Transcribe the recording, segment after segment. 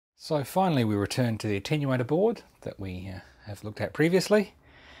So finally we return to the attenuator board that we have looked at previously.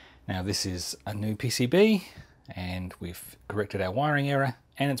 Now this is a new PCB and we've corrected our wiring error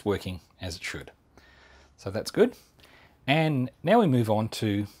and it's working as it should. So that's good. And now we move on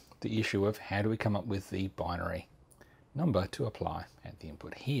to the issue of how do we come up with the binary number to apply at the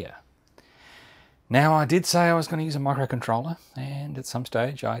input here. Now I did say I was going to use a microcontroller, and at some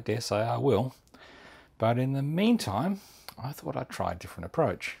stage I dare say I will. But in the meantime, I thought I'd try a different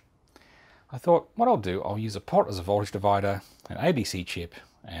approach. I thought what I'll do, I'll use a pot as a voltage divider, an ADC chip,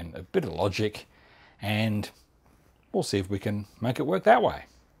 and a bit of logic, and we'll see if we can make it work that way.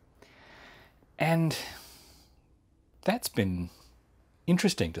 And that's been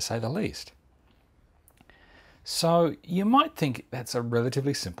interesting, to say the least. So you might think that's a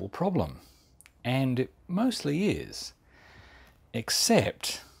relatively simple problem, and it mostly is,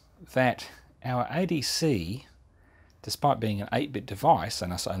 except that our ADC, despite being an 8-bit device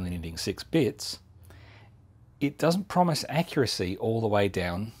and us only needing 6 bits, it doesn't promise accuracy all the way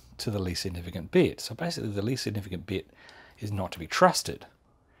down to the least significant bit. So basically the least significant bit is not to be trusted.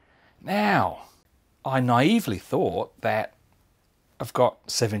 Now, I naively thought that I've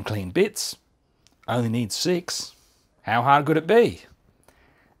got 7 clean bits, only need 6. How hard could it be?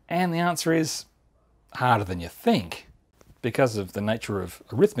 And the answer is harder than you think. Because of the nature of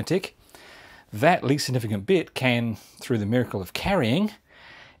arithmetic, that least significant bit can, through the miracle of carrying,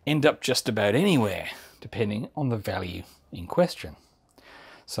 end up just about anywhere, depending on the value in question.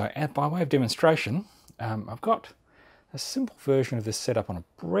 So by way of demonstration, I've got a simple version of this set up on a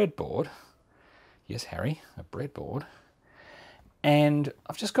breadboard. Yes, Harry, a breadboard. And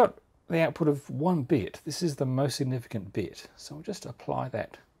I've just got the output of 1 bit. This is the most significant bit. So I'll just apply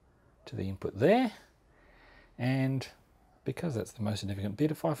that to the input there. And because that's the most significant bit,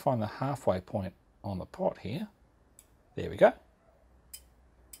 if I find the halfway point on the pot here, there we go.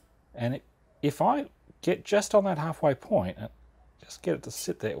 And if I get just on that halfway point, just get it to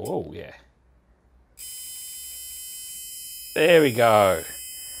sit there, whoa, yeah. There we go.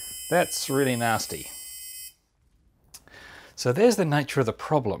 That's really nasty. So there's the nature of the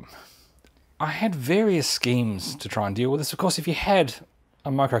problem. I had various schemes to try and deal with this. Of course, if you had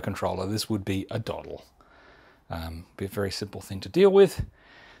a microcontroller, this would be a doddle. Be a very simple thing to deal with,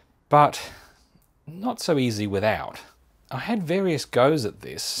 but not so easy without. I had various goes at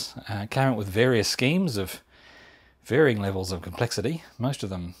this, came up with various schemes of varying levels of complexity, most of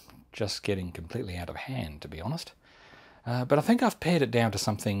them just getting completely out of hand, to be honest. But I think I've pared it down to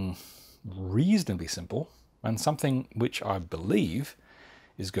something reasonably simple, and something which I believe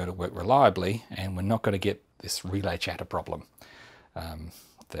is going to work reliably, and we're not going to get this relay chatter problem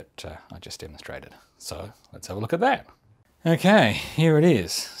that I just demonstrated. So let's have a look at that. Okay, here it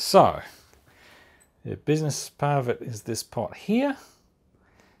is. So the business part of it is this pot here,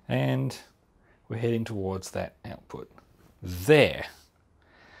 and we're heading towards that output there.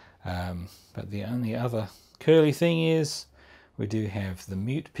 But the only other curly thing is we do have the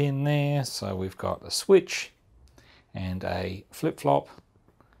mute pin there, so we've got a switch and a flip-flop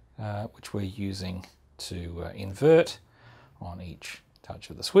which we're using to invert on each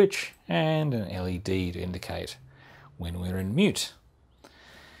touch of the switch, and an LED to indicate when we're in mute.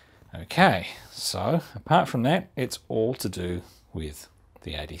 Okay, so apart from that, it's all to do with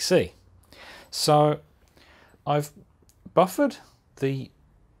the ADC. So I've buffered the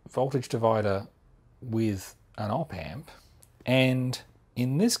voltage divider with an op-amp, and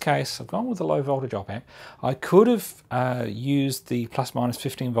in this case I've gone with a low voltage op-amp. I could have used the plus minus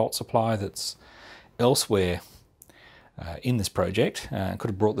 15 volt supply that's elsewhere in this project.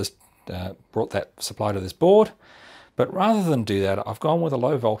 Could have brought that supply to this board, but rather than do that, I've gone with a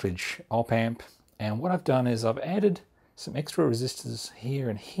low voltage op-amp, and what I've done is I've added some extra resistors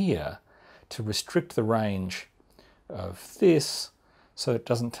here and here to restrict the range of this so it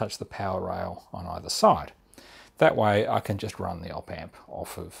doesn't touch the power rail on either side. That way I can just run the op-amp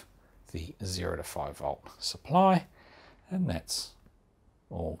off of the 0 to 5 volt supply, and that's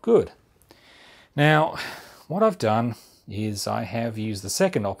all good. Now what I've done is I have used the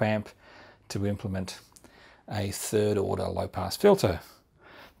second op-amp to implement a 3rd order low pass filter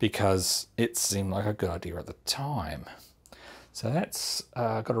because it seemed like a good idea at the time. So that's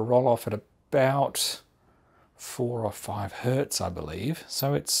got a roll off at about 4 or 5 hertz, I believe.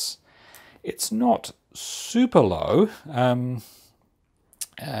 So it's not super low.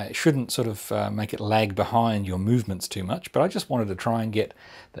 It shouldn't sort of make it lag behind your movements too much, but I just wanted to try and get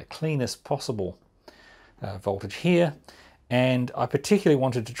the cleanest possible voltage here, and I particularly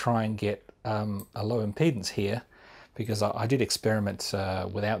wanted to try and get a low impedance here because I did experiment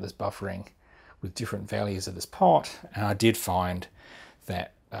without this buffering with different values of this pot, and I did find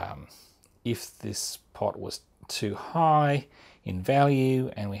that if this pot was too high in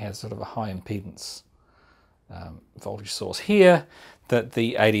value and we had sort of a high impedance voltage source here, that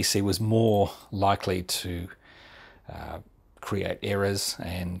the ADC was more likely to create errors,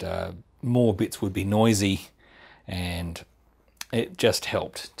 and more bits would be noisy, and it just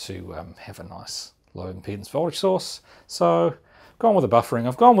helped to have a nice low impedance voltage source. So I've gone with the buffering,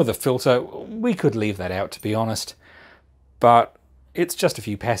 I've gone with the filter. We could leave that out, to be honest, but it's just a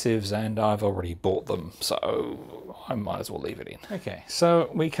few passives and I've already bought them, so I might as well leave it in. Okay, so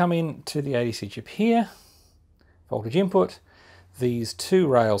we come into the ADC chip here, voltage input. These two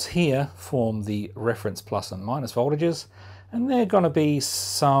rails here form the reference plus and minus voltages, and they're going to be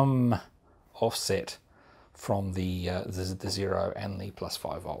some offset from the 0 and the plus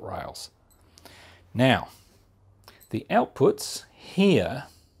 5 volt rails. Now, the outputs here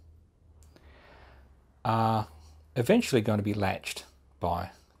are eventually going to be latched by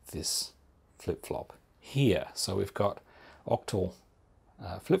this flip-flop here. So we've got octal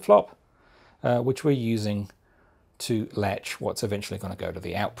flip-flop, which we're using to latch what's eventually going to go to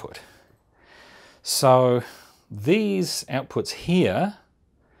the output. So these outputs here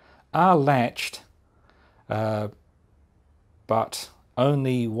are latched, but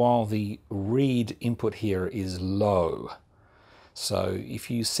only while the read input here is low. So if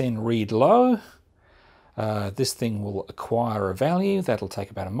you send read low, this thing will acquire a value that'll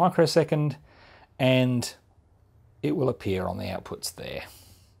take about a microsecond, and it will appear on the outputs there.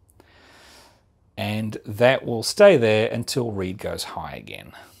 And that will stay there until read goes high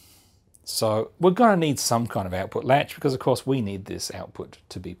again. So we're going to need some kind of output latch, because of course we need this output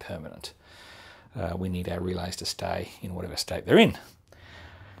to be permanent. We need our relays to stay in whatever state they're in.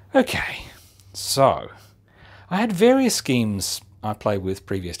 Okay, so I had various schemes I played with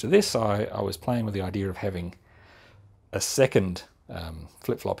previous to this. I was playing with the idea of having a second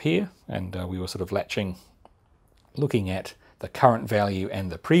flip-flop here, and we were sort of latching, looking at the current value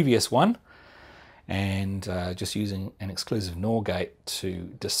and the previous one, and just using an exclusive NOR gate to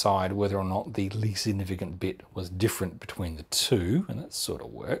decide whether or not the least significant bit was different between the two, and that sort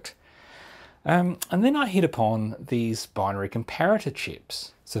of worked. And then I hit upon these binary comparator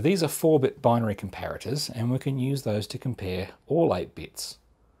chips. So these are 4-bit binary comparators, and we can use those to compare all 8 bits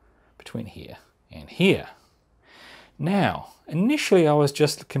between here and here. Now, initially I was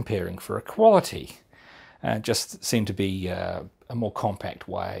just comparing for equality. It just seemed to be a more compact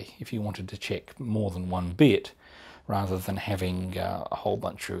way if you wanted to check more than one bit, rather than having a whole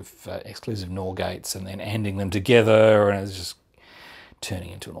bunch of exclusive NOR gates and then ANDing them together, and it was just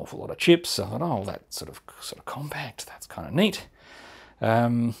turning into an awful lot of chips. So I thought, oh, that's sort of compact, that's kind of neat.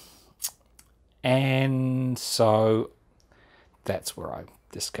 And so that's where I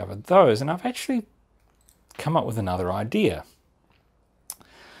discovered those, and I've actually come up with another idea.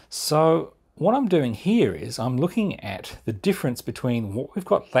 So what I'm doing here is I'm looking at the difference between what we've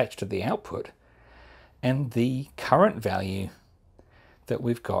got latched at the output and the current value that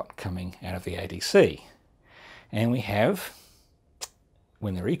we've got coming out of the ADC. And we have,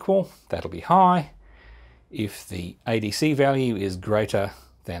 when they're equal, that'll be high. If the ADC value is greater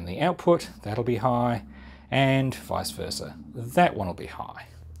than the output, that'll be high, and vice versa. That one will be high.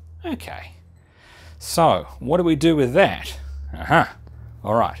 Okay, so what do we do with that?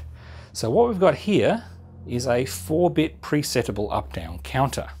 All right. So what we've got here is a 4-bit presettable up-down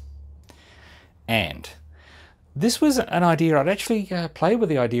counter. And this was an idea, I'd actually played with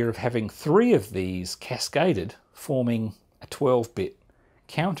the idea of having 3 of these cascaded, forming a 12-bit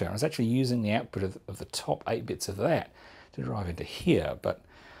counter. I was actually using the output of the top 8 bits of that to drive into here, but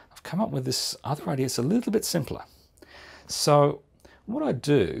I've come up with this other idea. It's a little bit simpler. So what I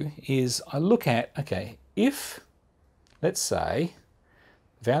do is I look at, okay, if, let's say,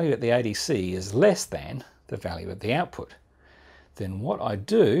 value at the ADC is less than the value at the output, then what I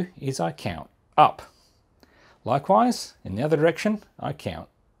do is I count up. Likewise, in the other direction, I count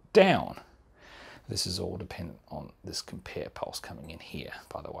down. This is all dependent on this compare pulse coming in here,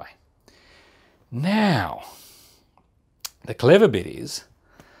 by the way. Now, the clever bit is,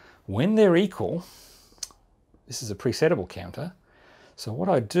 when they're equal, this is a presettable counter, so what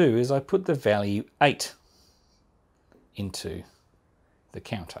I do is I put the value 8 into the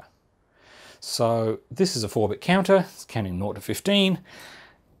counter. So this is a 4-bit counter, it's counting 0 to 15.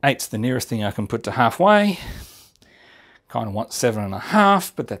 8's the nearest thing I can put to halfway. Kind of want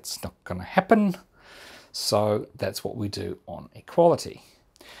 7.5, but that's not going to happen. So that's what we do on equality.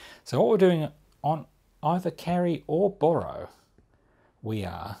 So what we're doing on either carry or borrow, we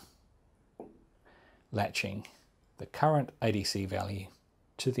are latching the current ADC value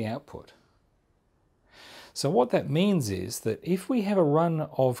to the output. So what that means is that if we have a run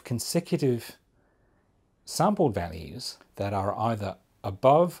of consecutive sampled values that are either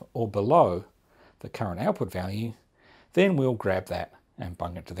above or below the current output value, then we'll grab that and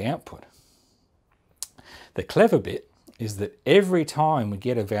bung it to the output. The clever bit is that every time we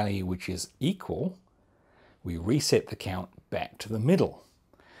get a value which is equal, we reset the count back to the middle.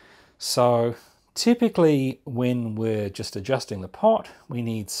 So typically when we're just adjusting the pot, we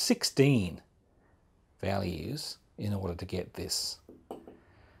need 16 values in order to get this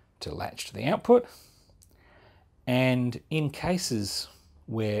to latch to the output. And in cases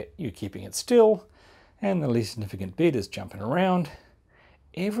where you're keeping it still and the least significant bit is jumping around,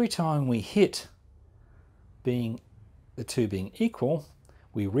 every time we hit the two being equal,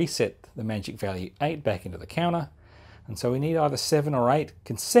 we reset the magic value 8 back into the counter. And so we need either 7 or 8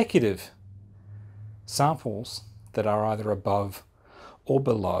 consecutive samples that are either above or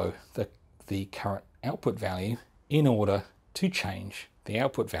below the current output value in order to change the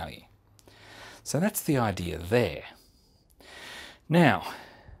output value. So that's the idea there. Now,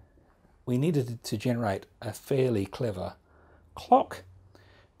 we needed to generate a fairly clever clock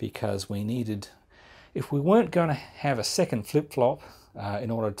because we needed, if we weren't going to have a second flip-flop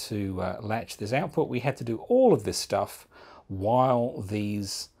in order to latch this output, we had to do all of this stuff while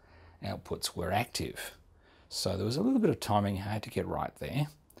these outputs were active. So there was a little bit of timing I had to get right there.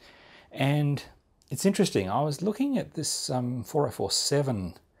 And it's interesting, I was looking at this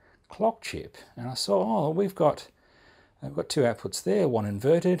 4047 clock chip and I saw, oh, I've got two outputs there, one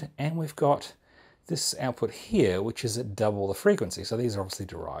inverted, and we've got this output here, which is at double the frequency. So these are obviously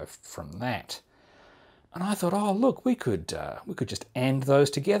derived from that. And I thought, oh, look, we could just AND those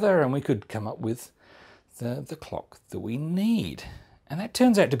together and we could come up with the clock that we need. And that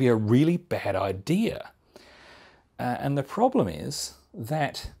turns out to be a really bad idea. And the problem is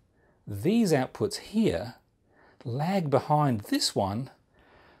that these outputs here lag behind this one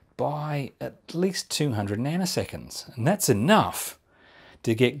by at least 200 nanoseconds. And that's enough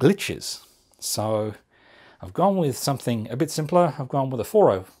to get glitches. So I've gone with something a bit simpler. I've gone with a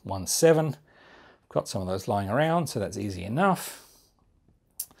 4017. Got some of those lying around, so that's easy enough.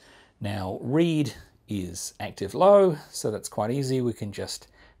 Now read is active low, so that's quite easy. We can just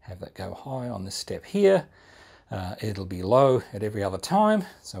have that go high on this step here. It'll be low at every other time,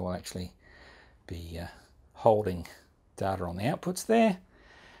 so we'll actually be holding data on the outputs there.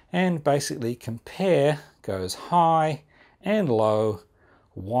 And basically compare goes high and low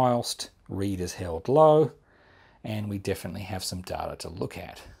whilst read is held low, and we definitely have some data to look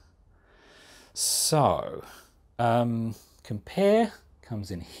at. So compare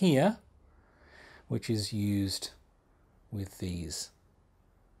comes in here, which is used with these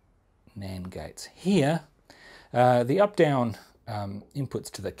NAND gates here. The up-down inputs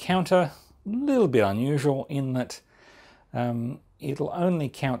to the counter, a little bit unusual in that it'll only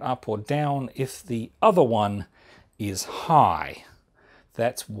count up or down if the other one is high.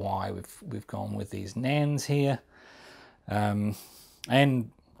 That's why we've gone with these NANDs here.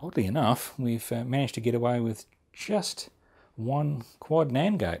 And oddly enough, we've managed to get away with just one quad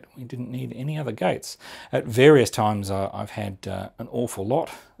NAND gate. We didn't need any other gates. At various times I've had an awful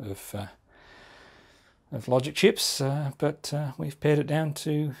lot of logic chips, but we've pared it down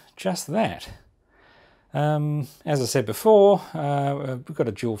to just that. As I said before, we've got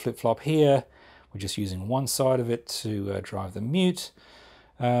a dual flip-flop here. We're just using one side of it to drive the mute.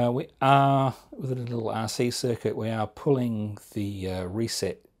 We are, with a little RC circuit, we are pulling the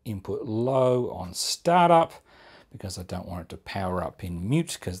reset input low on startup because I don't want it to power up in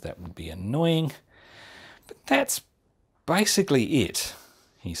mute because that would be annoying. But that's basically it,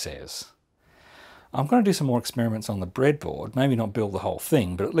 he says. I'm going to do some more experiments on the breadboard, maybe not build the whole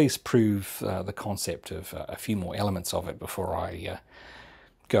thing, but at least prove the concept of a few more elements of it before I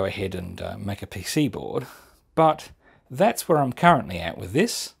go ahead and make a PC board. But that's where I'm currently at with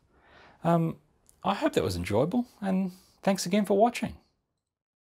this. I hope that was enjoyable, and thanks again for watching.